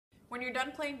When you're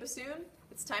done playing bassoon,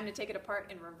 it's time to take it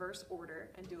apart in reverse order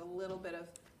and do a little bit of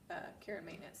care and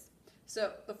maintenance.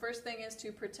 So the first thing is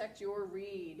to protect your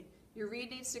reed. Your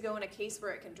reed needs to go in a case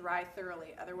where it can dry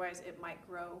thoroughly, otherwise it might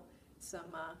grow some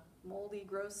moldy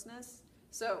grossness.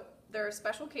 So there are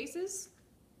special cases,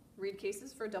 reed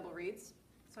cases for double reeds.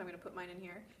 So I'm going to put mine in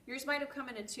here. Yours might have come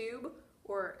in a tube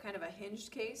or kind of a hinged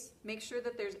case. Make sure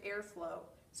that there's airflow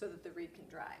so that the reed can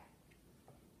dry.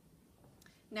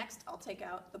 Next, I'll take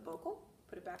out the bocal,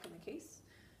 put it back in the case,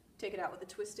 take it out with a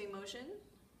twisting motion.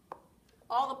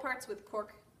 All the parts with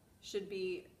cork should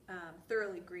be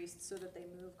thoroughly greased so that they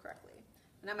move correctly.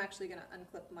 And I'm actually going to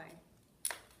unclip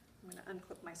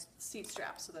my seat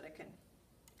strap so that I can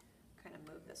kind of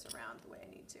move this around the way I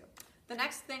need to. The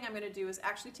next thing I'm going to do is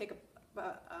actually take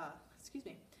I'm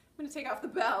going to take off the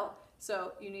bell.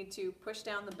 So you need to push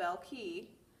down the bell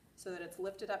key so that it's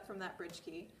lifted up from that bridge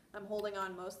key. I'm holding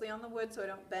on mostly on the wood so I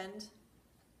don't bend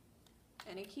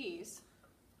any keys,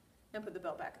 and put the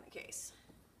bell back in the case.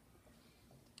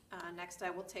 Next I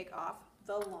will take off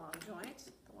the long joint,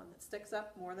 the one that sticks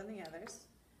up more than the others.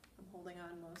 I'm holding on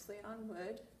mostly on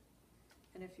wood,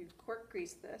 and if you cork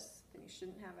grease this, then you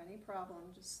shouldn't have any problem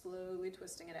just slowly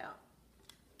twisting it out.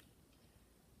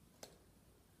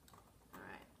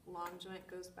 Long joint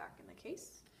goes back in the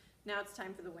case. Now it's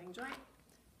time for the wing joint.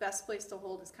 Best place to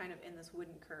hold is kind of in this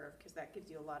wooden curve because that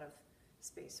gives you a lot of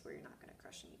space where you're not going to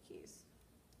crush any keys.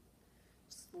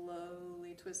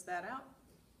 Slowly twist that out.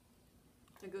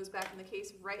 It goes back in the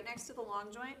case right next to the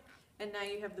long joint, and now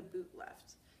you have the boot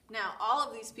left. Now all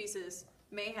of these pieces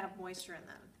may have moisture in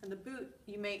them, and the boot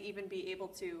you may even be able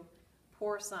to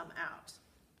pour some out.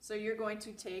 So you're going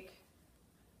to take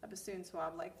a bassoon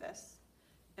swab like this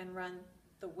and run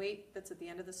the weight that's at the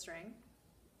end of the string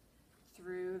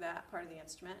through that part of the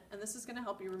instrument, and this is going to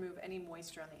help you remove any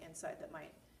moisture on the inside that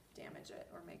might damage it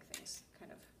or make things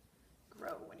kind of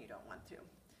grow when you don't want to.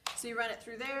 So you run it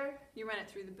through there, you run it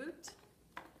through the boot,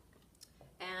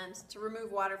 and to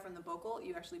remove water from the bocal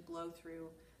you actually blow through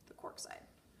the cork side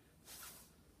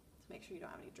to make sure you don't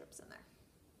have any drips in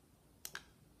there.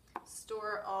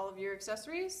 Store all of your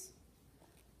accessories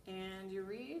and your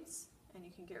reeds, and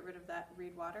you can get rid of that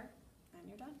reed water, and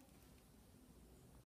you're done.